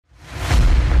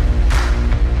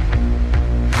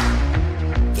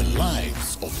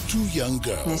young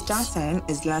girls. My star sign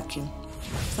is lucky.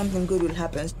 Something good will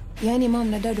happen. Yani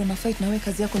mom na dad wana fight na wewe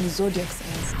kazi yako ni zodiac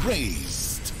signs.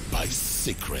 Raised by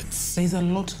secrets. There's a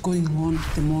lot going on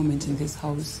at the moment in this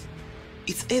house.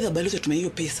 It's either Baluta to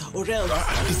your pesa or else.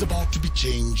 Is about to be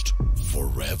changed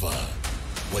forever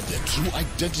when their true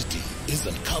identity is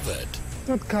uncovered.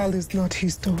 That girl is not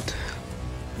his daughter.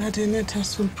 Nadine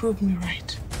will prove me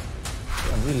right.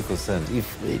 I'm really concerned.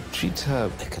 If they treat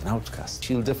her like an outcast,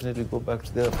 she'll definitely go back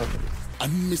to their family.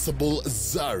 Unmissable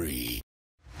Zari.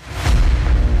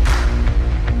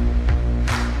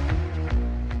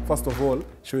 First of all,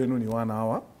 show yenu ni 1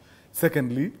 hour.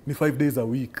 Secondly, ni 5 days a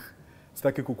week.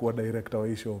 Sitaki kukuwa director wa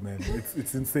hii show, man.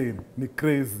 It's insane. Ni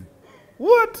crazy.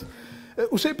 What?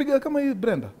 Ushaipiga kama hii,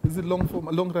 Brenda? Is it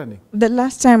long running? The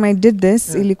last time I did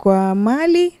this, ilikuwa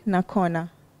Mali na Kona.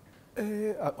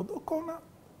 Kona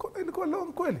ilikuwa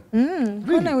long kweli? Really?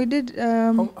 Kona we did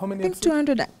how many I think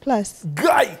 200 plus.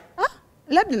 Guy!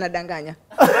 Labda nadanganya.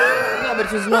 No, but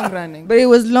it was long running. But it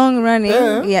was long running.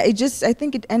 Yeah, I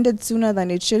think it ended sooner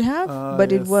than it should have,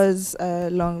 but it was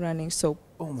long running soap.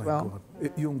 Oh my God.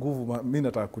 Hiyo nguvu mimi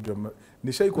nataka kujua.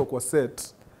 Nishaikuwa kwa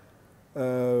set.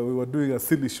 We were doing a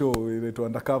silly show inaitwa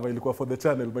Undercover, ilikuwa for the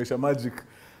channel Maisha Magic.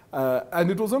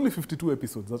 And it was only 52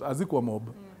 episodes. Azikuwa mob.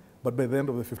 But by the end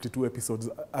of the 52 episodes,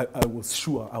 I was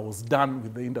sure I was done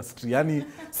with the industry. Yani,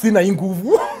 sina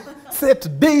nguvu.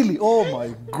 Set daily. Oh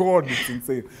my God, it's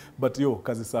insane. But yo,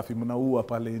 kazi safi, mnaua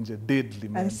pale nje, deadly,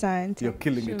 man. Asante. You're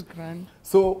killing it.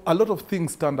 So, a lot of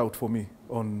things stand out for me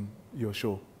on your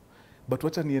show. But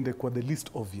wacha niende kwa the least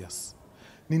obvious.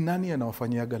 Ni nani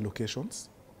anawafanyiaga locations?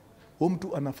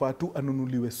 Mtu anafaa tu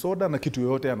anunuliwe soda na kitu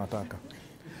yoyote anataka.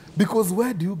 Because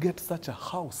where do you get such a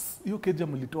house? Hiyo keja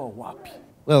mlitoa wapi?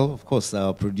 Well, of course,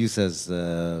 our producers,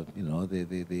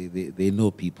 they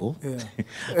know people. Yeah.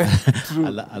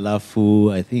 True.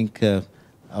 Alafu, I think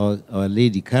our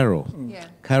lady Carol. Yeah.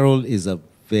 Carol is a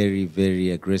very,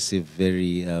 very aggressive,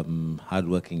 very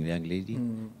hardworking young lady.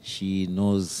 She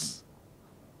knows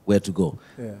where to go.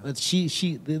 Yeah. But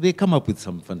they come up with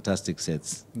some fantastic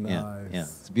sets. Nice. Yeah,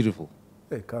 it's beautiful.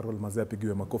 Hey, Carol, mazee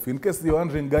apigiwe makofi. In case you're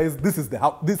wondering, guys, this is the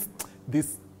house.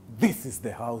 This is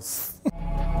the house.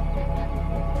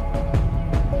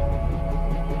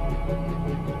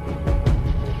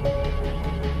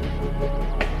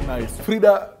 Nice.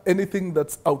 Frida, anything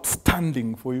that's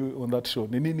outstanding for you on that show?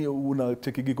 Ni nini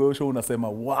unachekigi kwa hiyo show unasema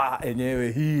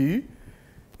enyewe hii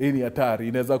ni hatari.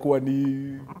 Inaweza kuwa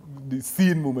ni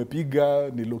scene mumepiga,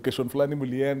 ni location fulani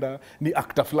mlienda, ni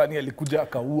actor fulani alikuja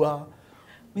akaua.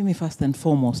 Mimi first and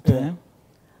foremost,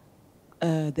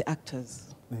 the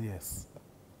actors. Yes,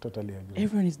 totally agree.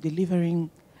 Everyone is delivering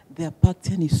their part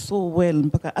so well.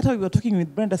 Mpaka hata we were talking with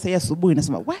Brenda say asubuhi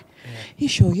nasema, hii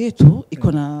show yetu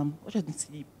iko na wacha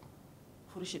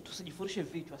tusijifurishe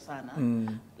vichwa sana.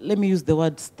 Let me use the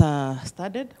word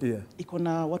studded. Iko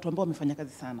na watu ambao wamefanya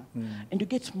kazi sana. And you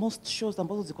get most shows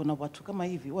ambazo ziko na watu kama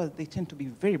hivi, well, they tend to be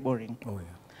very boring. Oh yeah.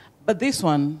 But this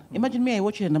one, imagine me, I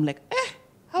watch it and I'm like,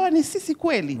 hawa ni sisi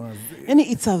kweli. And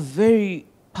it's a very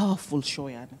powerful show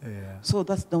yani. Yeah. So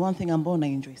that's the one thing ambao na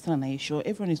enjoy sana na hii show.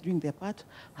 Everyone is doing their part.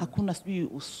 Hakuna sijui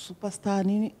superstar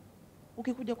nini.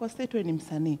 Ukikuja kwa set wewe ni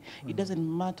msanii. It doesn't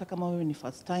matter kama wewe ni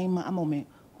first timer ama una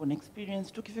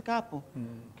experience. Tukifika hapo,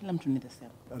 kila mtu ni the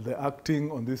same. The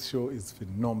acting on this show is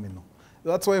phenomenal.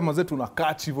 That's why mazee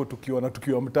tunakatch hivyo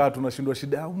tukiwa mtaa tunashindwa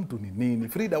shida ya mtu ni nini.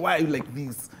 Frida, why are you like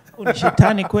this? Una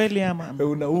shetani kweli ama?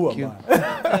 Unaua man.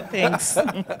 Thanks.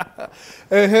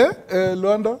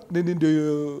 Luanda, nini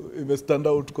ndio stand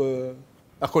out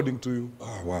according to you?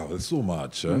 Oh, wow, there's so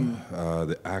much.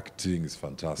 The acting is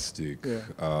fantastic.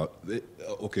 Yeah.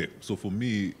 Okay, so for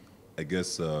me, I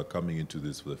guess coming into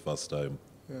this for the first time,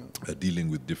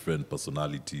 dealing with different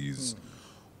personalities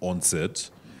on set,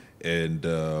 and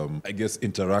I guess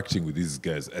interacting with these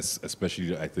guys,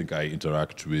 especially I think I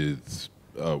interact with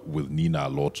Nina a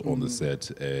lot on the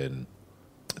set, and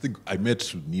I think I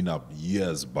met Nina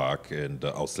years back, and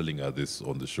I was telling her this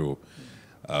on the show,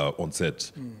 on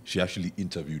set. She actually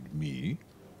interviewed me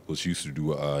because she used to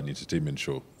do an entertainment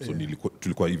show. So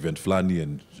tulikuwa event flani,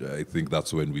 and I think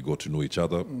that's when we got to know each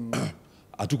other.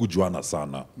 Hatukujuana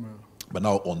sana. But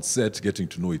now on set, getting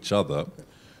to know each other,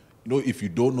 you know, if you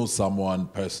don't know someone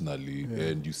personally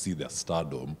and you see their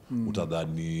stardom,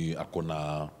 utadhani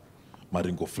akona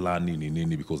maringo flani ni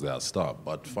nini because they are a star.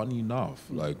 But funny enough,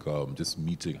 like just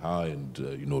meeting her and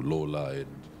you know, Lola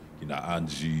and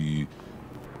Angie,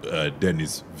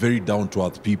 Dennis, very down to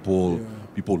earth people,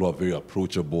 people who are very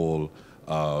approachable,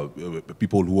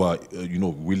 people who are you know,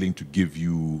 willing to give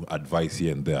you advice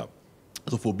here and there.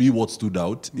 So for me, what stood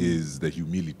out is the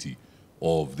humility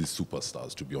of these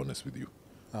superstars, to be honest with you.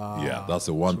 Yeah, that's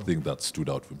the one thing that stood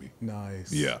out for me.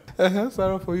 Nice. Yeah.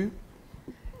 Sarah, for you?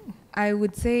 I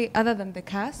would say, other than the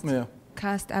cast, Yeah.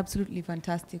 cast absolutely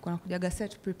fantastic. Wanakujaga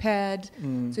set prepared,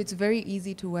 so it's very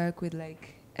easy to work with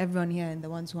like everyone here and the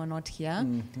ones who are not here.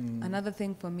 Another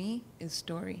thing for me is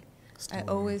story. I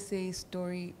always say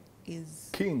story is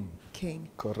King.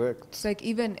 Correct. It's like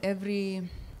even every,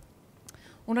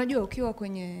 unajua ukiwa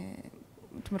kwenye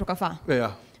tumetoka far.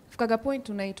 Yeah. Fikaga point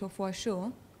unaitwa for a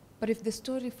show, but if the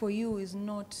story for you is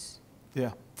not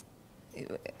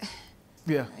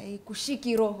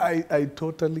kushiki roho. I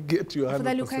totally get you 100%.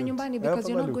 Afadhali ukae nyumbani because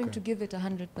you're not going to give it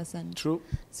 100%. True.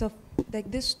 So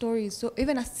like this story is so,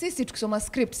 even as sisi tukisoma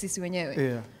script sisi wenyewe.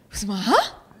 Yeah. Kusema,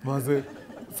 huh? Maze,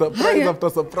 surprise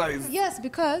after surprise. Yes,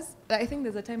 because I think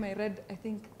there's a time I read, I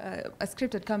think a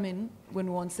script had come in when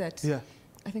we were on set. Yeah.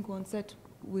 I think we were on set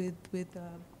with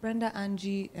Brenda,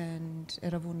 Angie, and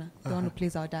Eravuna, the one who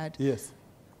plays our dad. Yes.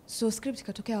 So script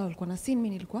ikatokea walikuwa na scene, mimi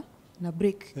nilikuwa na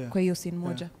break kwa hiyo scene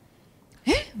moja.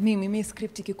 Mimi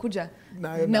script ikikuja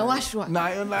nawashwa.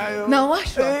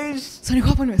 So niko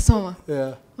hapo nimesoma.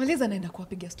 Yeah. Maliza naenda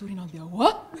kuwapigia story naambia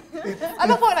what?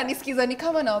 Alafu wananisikiza ni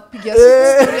kama nawapigia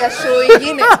story ya show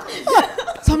nyingine.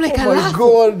 So I'm like, oh my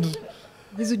God.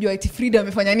 Vizu jua iti Frida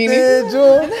amefanya nini?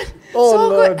 Oh so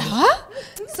Lord. Good. Huh?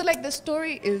 So like the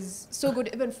story is so good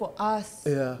even for us.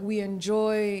 Yeah. We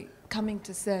enjoy coming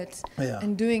to set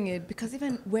and doing it because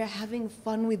even we're having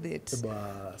fun with it.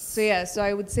 So so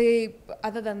I would say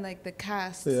other than like the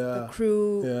cast, the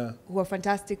crew who are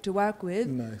fantastic to work with,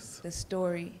 the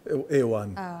story.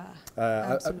 A1.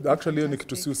 Actually ni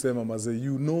kitu si usema maze,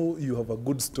 you know you have a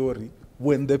good story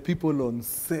when the people on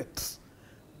set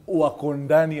wako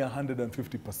ndani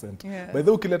 150%. By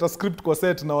the way, ukileta script kwa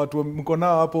set na watu mko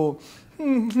nao hapo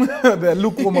they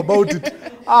lukewarm about it.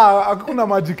 Hakuna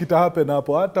magic ita happen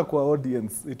hapo, hata kwa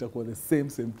audience itakuwa the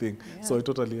same thing. So I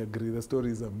totally agree. The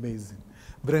story is amazing.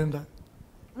 Brenda?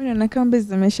 Mimi na kamba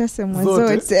zimeshasemwa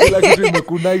zote. Kila kitu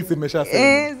imekunai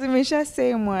zimeshasemwa.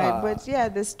 Zimeshasemwa,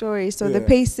 but the story, so the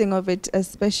pacing of it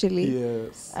especially.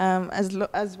 Yes.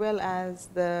 As well as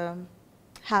the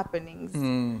happenings.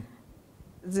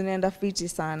 Zinaenda fiti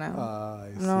sana.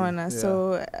 Unaona,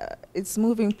 so it's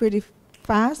moving pretty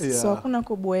fast, so hakuna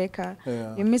kuboeka.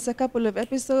 You miss a couple of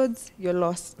episodes, you're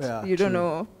lost. You don't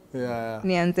know.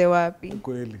 Nianze wapi.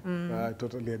 Kweli. I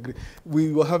totally agree.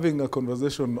 We were having a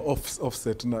conversation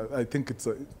offset, and I think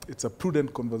it's a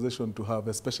prudent conversation to have,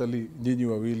 especially nyinyi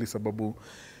wawili sababu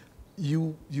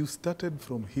you started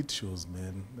from hit shows,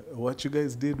 man. What you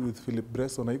guys did with Philip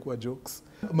Bresson haikuwa jokes.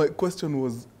 My question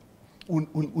was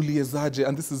uliezaje,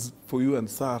 and this is for you and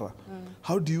Sarah.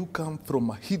 How do you come from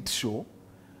a hit show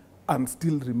and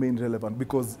still remain relevant?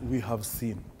 Because we have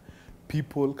seen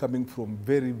people coming from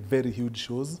very, very huge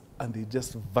shows and they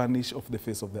just vanish off the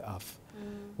face of the earth.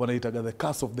 Wanaitaga the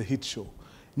curse of the hit show.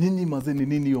 Nyinyi mazeni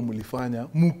nini hiyo mlifanya?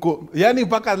 Mko, yani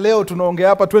mpaka leo tunaongea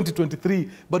hapa 2023,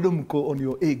 bado mko on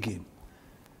your A game.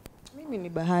 Mimi ni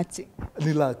bahati.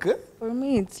 Ni luck, eh? For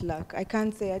me, it's luck. I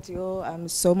can't say that I'm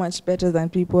so much better than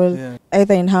people,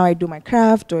 either in how I do my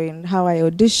craft or in how I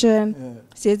audition.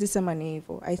 Siwezi sema ni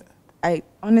hivyo. I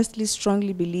honestly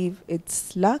strongly believe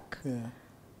it's luck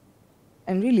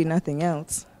and really nothing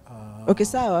else. Okay,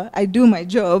 sawa, I do my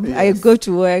job, I go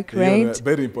to work, right?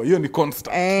 Very important. Hiyo ni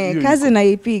constant. Kazi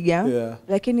naipiga,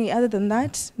 lakini other than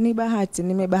that, ni bahati,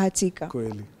 nimebahatika.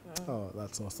 Kweli. Oh,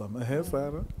 that's awesome.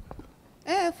 Sarah?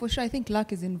 For sure, I think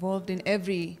luck is involved in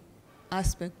every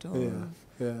aspect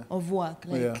of work.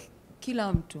 Like,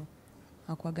 kila mtu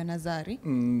hakuwaga na Zari.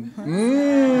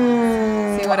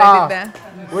 See what I did there?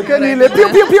 Wekeni ile piu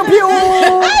piu piu piu.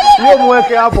 Hiyo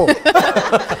mweke hapo.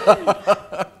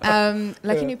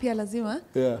 Lakini pia lazima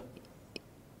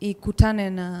ikutane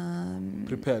na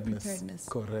preparedness.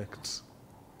 Correct.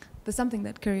 There's something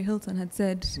that Kerry Hilton had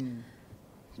said.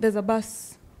 There's a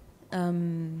bus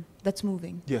that's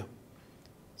moving. Yeah.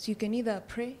 So you can either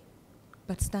pray,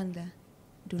 but stand there,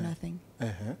 do nothing,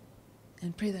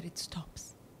 and pray that it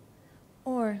stops.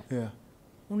 Or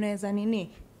unaweza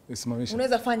nini?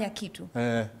 Unaweza fanya kitu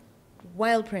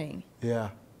while praying.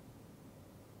 Yeah.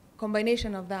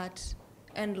 Combination of that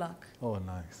and luck. Oh,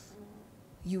 nice.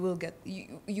 You will get,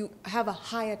 you have a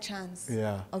higher chance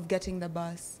of getting the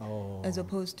bus as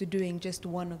opposed to doing just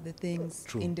one of the things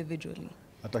individually.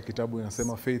 Hata kitabu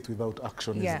inasema faith without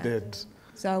action is dead.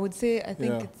 So I would say, I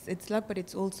think it's luck, but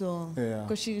it's also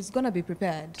because she's gonna be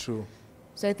prepared. True.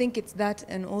 So I think it's that,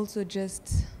 and also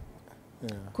just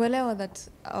kuelewa that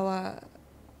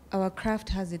our craft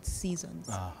has its seasons.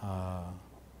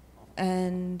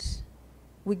 And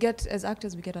we get, as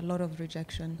actors, we get a lot of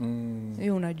rejection.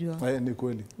 Hiyo unajua. Ni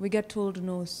kweli. We get told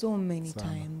no so many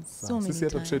times. So many times. Sisi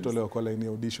hata tushatolewa kwa line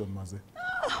ya audition maze.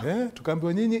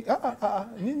 Tukaambiwa nyinyi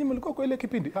nyinyi mlikuwa kwa ile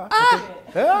kipindi.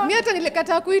 Mimi hata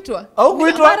nilikataa kuitwa. Au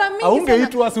kuitwa?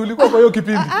 Ungeitwa si ulikuwa kwa hiyo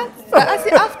kipindi. Asi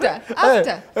after.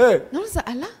 Nauliza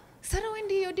ala, Sara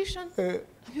wendi audition.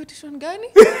 Audition gani?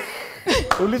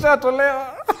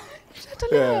 Ulishatolewa.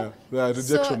 Yeah,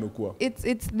 rejection ukua.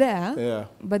 It's there.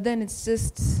 But then it's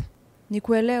just ni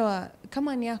kuelewa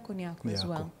kama ni yako as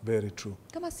well. Very true.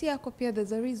 Kama si yako pia,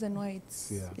 there's a reason why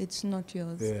it's not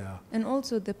yours. And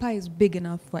also the pie is big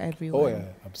enough for everyone. Oh yeah,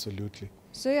 absolutely.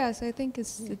 So yes, I think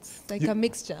it's like a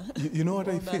mixture. You know what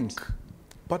I think?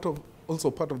 Part of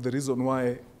the reason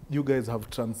why you guys have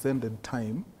transcended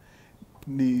time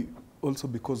ni also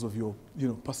because of your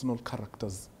personal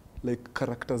characters. Like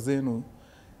characters zenu,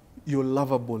 you're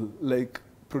lovable. Like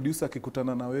producer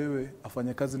akikutana na wewe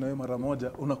afanye kazi na wewe mara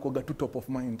moja unakuwa tu top of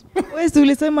mind. Wewe si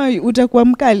ulisema utakuwa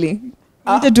mkali?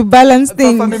 Need to balance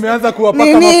things. Sasa nimeanza kuwapaka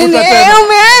mafuta tena.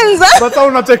 Umeanza. Sasa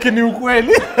unacheki ni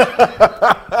ukweli.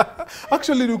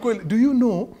 Actually ni ukweli. Do you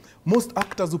know most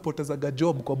actors hupotezaga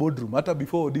job kwa boardroom hata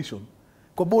before audition?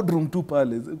 Kwa boardroom tu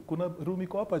pale. Kuna room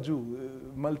iko hapa juu,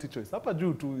 multi choice. Hapa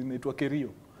juu tu inaitwa Kerio.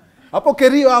 Hapo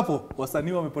Kerio hapo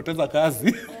wasanii wamepoteza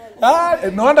kazi.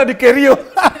 No wonder ni Kerio.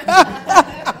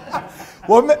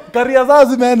 Career zao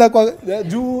zimeenda kwa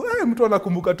juu. Mtu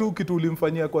anakumbuka tu kitu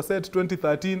ulimfanyia kwa set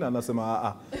 2013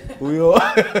 anasema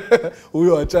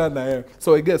huyo achana.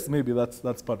 So I guess maybe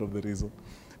that's part of the reason.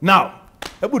 Now,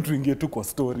 hebu tuingie tu kwa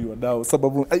story wadau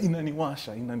sababu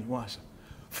inaniwasha.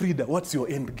 Frida, what's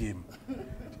your end game?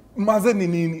 Maze ni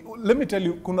nini? Let me tell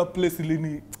you, kuna place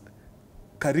ilini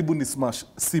karibu ni smash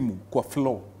simu kwa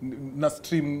floor na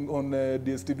stream on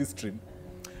DStv stream.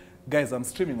 Guys, I'm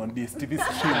streaming on DStv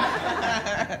stream.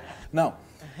 Now,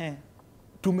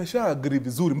 tumesha agree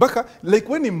vizuri. Mpaka,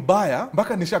 like when ni mbaya,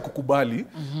 mpaka nisha kukubali,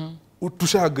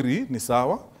 tusha agree, ni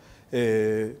sawa,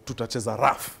 tutacheza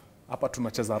rough. Hapa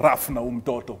tunacheza rough na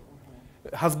mtoto.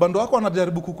 Husband wako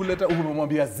anajaribu kukuleta,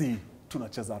 unamwambia zi,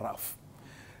 tunacheza rough.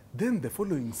 Then the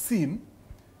following scene,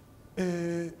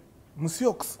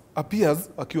 Musyoka appears,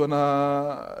 akiwa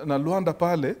na Luanda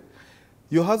pale,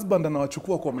 your husband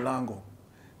anawachukua kwa mlango.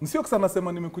 Musyoka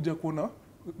anasema nimekuja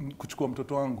kuchukua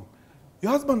mtoto wangu.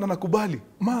 Your husband anakubali.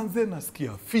 Manze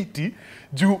nasikia fiti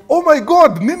juu, oh my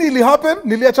god, nini ili happen?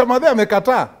 Niliacha madhe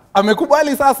amekataa.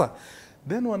 Amekubali sasa.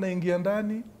 Then wanaingia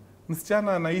ndani,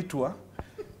 msichana anaitwa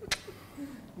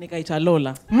nikaita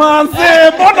Lola.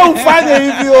 Manze, mbona ufanye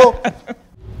hivyo?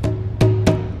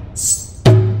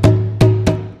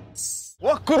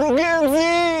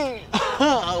 Mkurugenzi!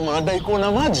 Mnadai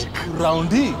kuona magic?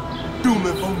 Round hii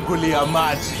tumefungulia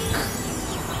magic.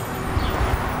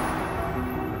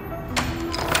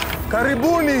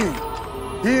 Karibuni.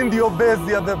 Hii ndio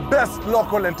base ya the best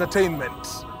local entertainment.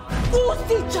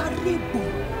 Usijaribu.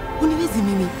 Uniwezi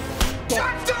mimi.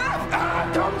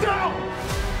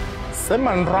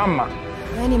 Sema ndrama.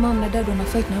 Yaani mom na dad wana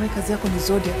fight na wewe kazi yako ni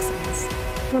zodiac signs.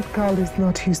 That girl is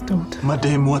not his daughter.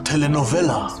 Madam wa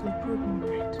telenovela.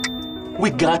 We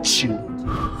got you.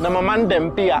 Na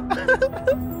mamandem pia.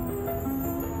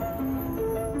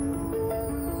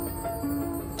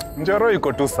 Njoro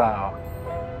iko tu sawa.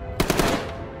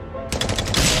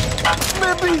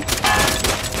 Baby.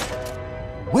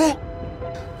 We?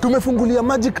 Tumefungulia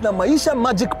magic na Maisha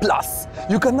Magic Plus.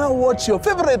 You can now watch your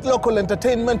favorite local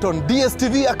entertainment on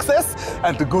DStv Access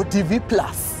and GoTV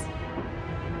Plus.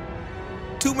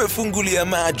 Tumefungulia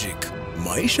magic.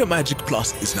 Maisha Magic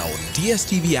Plus is now on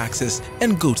DStv Access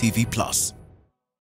and GoTV Plus.